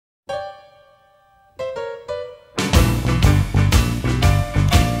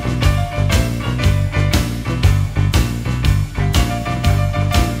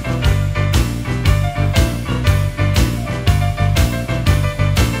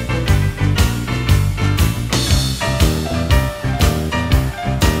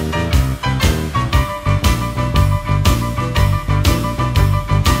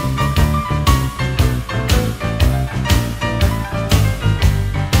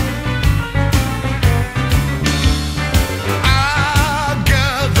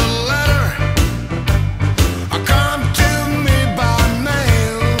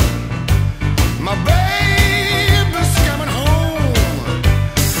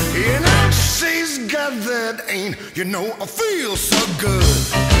that ain't, you know I feel so good.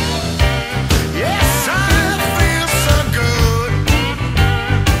 Yes, I feel so good.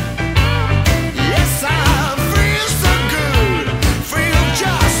 Yes, I feel so good. Feel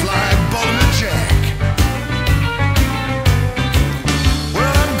just like bowling a jack.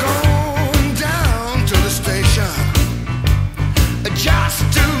 Well, I'm going down to the station just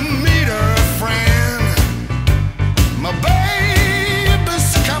to meet a friend. My baby's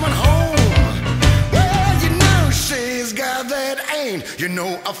coming home. Well, you know she's got that aim. You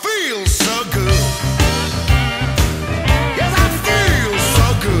know I feel so good. Yes, I feel so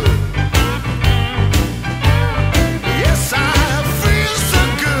good. Yes, I feel so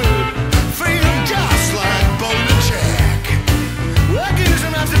good. Feel just like bowling a jack. Well, give me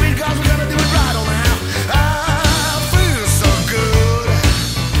some after beat, 'cause we're gonna do it right on now. I feel so good.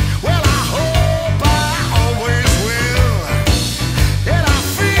 Well, I hope I always will. And I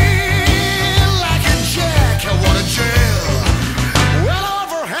feel like a jack. I want a jail. Well,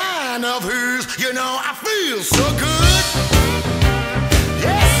 overhand of who's, you know, I feel so good.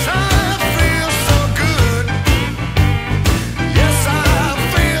 Yes, I feel so good. Yes, I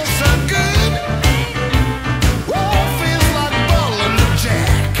feel so good. Well, it feels like bowling the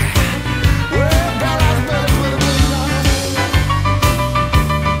jack. Well, Bella's better put a bit on me.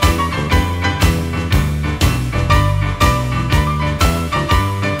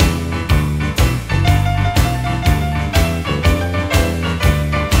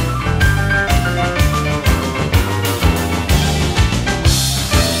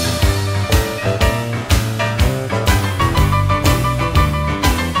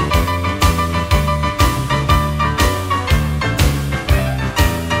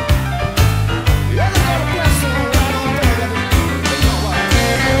 Yeah, they got a blessing right on there. You know what?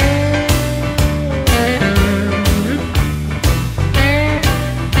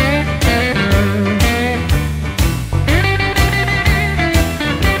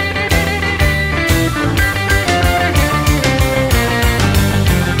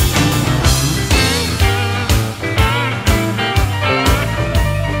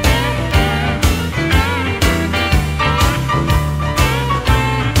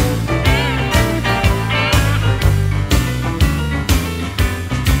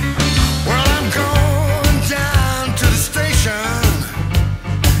 Well, I'm going down to the station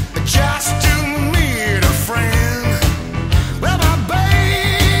just to meet a friend. Well, my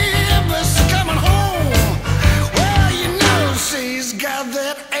baby's coming home. Well, you know she's got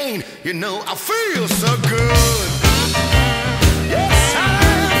that aim. You know I feel so good. Yes, I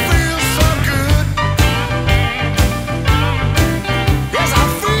feel so good. Yes, I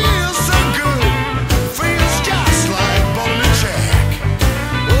feel so good. Feels just like bowling a jack.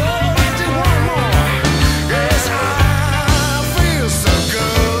 Oh, let's do one more. Yes, I feel so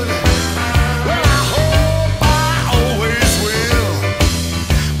good. Well, I hope I always will.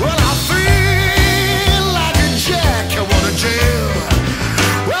 Well, I feel like a jack. I want a jail.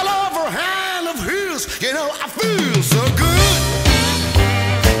 Well, overhand of who's, you know I feel so good.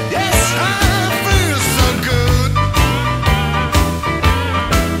 Yes, I feel so good.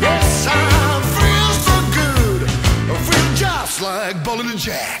 Yes, I feel so good. I feel just like bowling a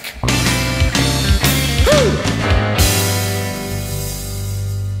jack. Woo!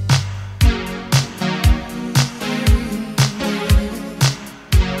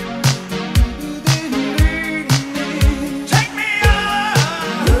 Take me up.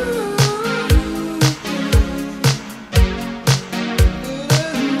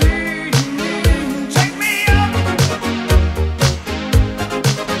 Take me up.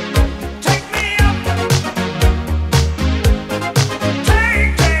 Take me up.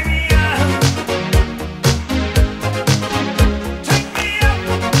 Take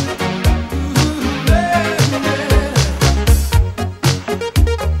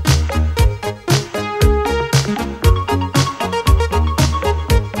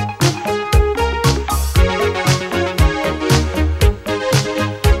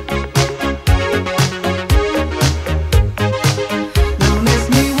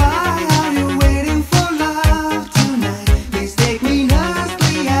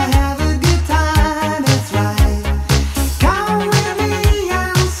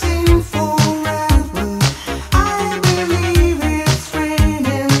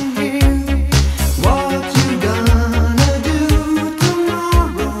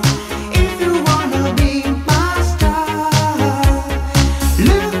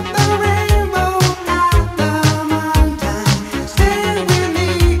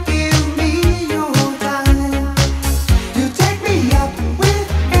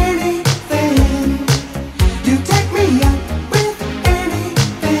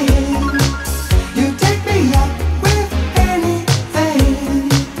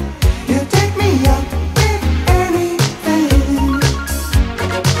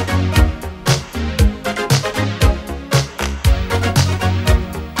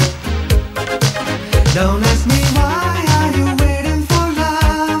Don't ask me why are you waiting for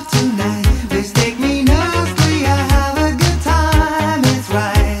love tonight. Please take me nervously, I have a good time, it's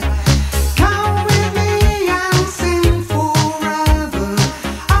right. Come with me and sing forever.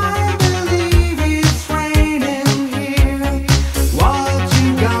 I believe it's raining here. What you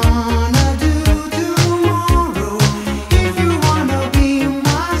gonna do tomorrow if you wanna be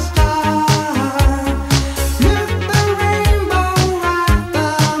my star? Look the rainbow at the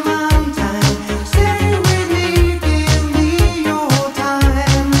mountain. Stay with me, give me your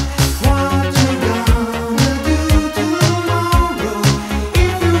time. What you gonna do tomorrow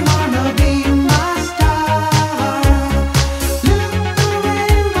if you wanna be my star? Look the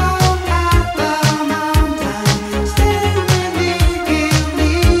rainbow at the mountain. Stay with me, give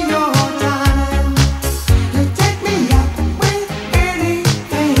me your time. You take me up with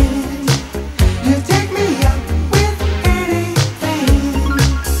anything. You take me up with anything.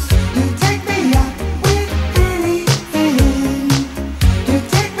 You take me up with anything. You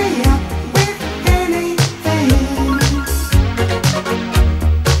take me up with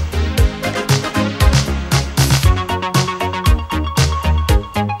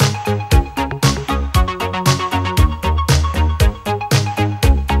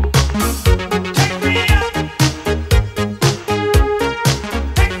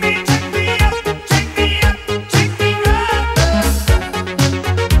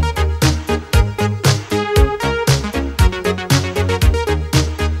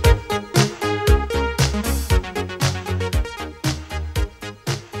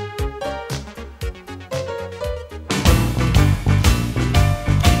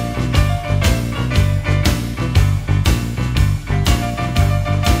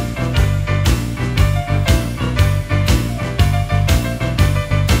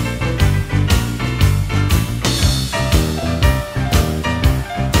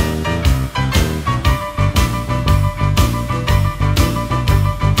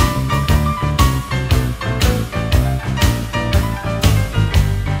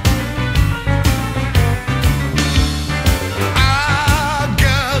I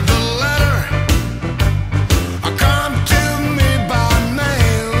got the letter. Come to me by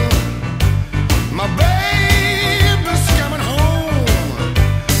mail. My baby's coming home.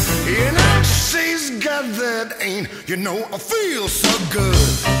 You know she's got that ain'. You know I feel so good.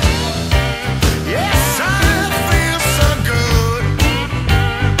 Yes, I feel so good.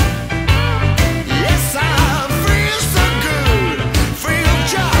 Yes, I feel so good. Feel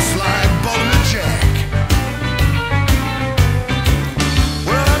just like Bowling Jack.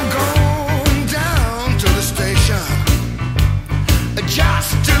 Well, I'm going down to the station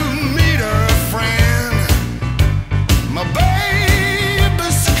just to meet her friend. My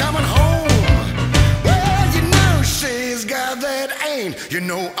baby's coming home. Well, you know she's got that ain'. You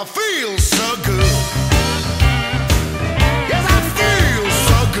know I feel so good. Yes, I feel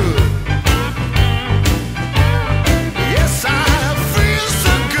so good. Yes, I feel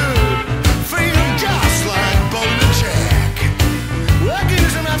so good. Feel just like Bowling Jack. Well, give me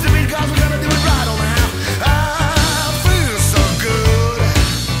some after beat, 'cause we're gonna do it right on now. I feel so good.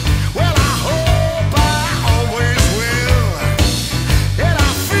 Well, I hope I always will. And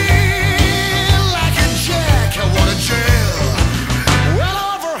I feel like a jack. What a jail. Well,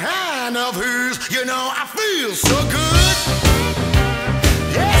 over hand of who's, you know, I feel so good.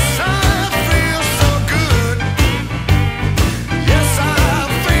 Yes, I feel so good. Yes, I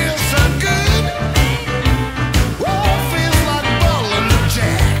feel so good. Well, it feels like Bowling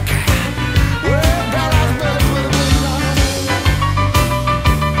Jack. Well, Bowling, Bowling, Bowling, Bowling.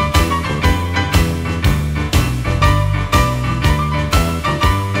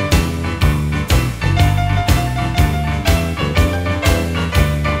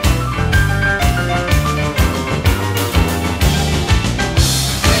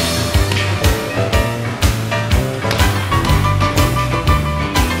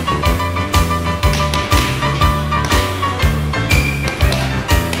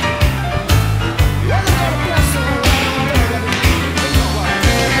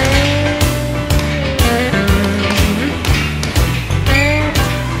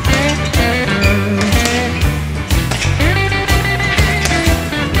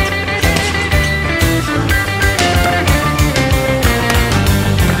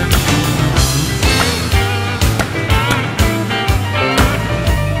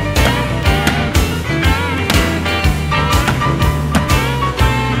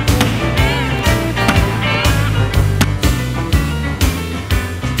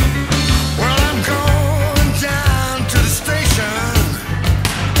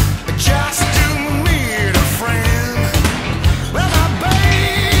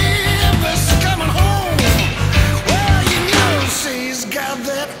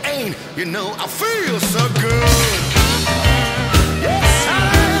 know I feel so good. Yes, I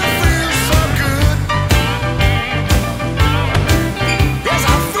feel so good. Yes,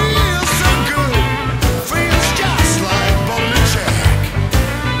 I feel so good. Feels just like bowling check.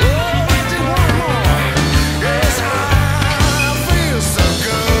 Oh, let's do one more. Yes, I feel so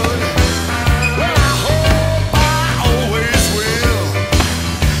good. Well, I hope I always will.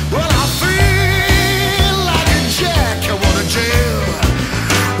 Well, I feel like a jack. I want a jail.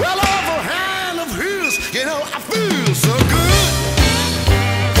 Well, over hand of his, you know, I feel so good.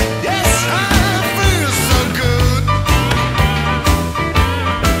 Yes, I feel so good.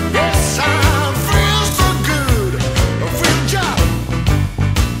 Yes, I feel so good. I feel job.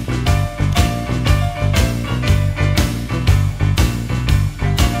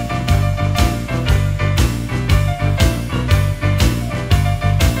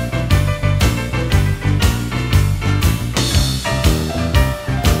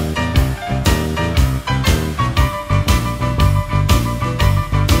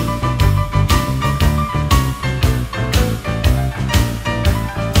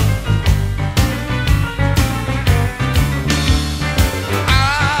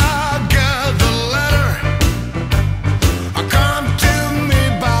 I got the letter. Come to me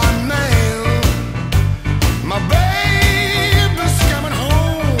by mail. My baby's coming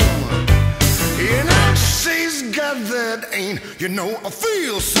home. You know she's got that ain't. You know I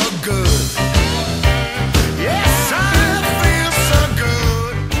feel so good. Yes, I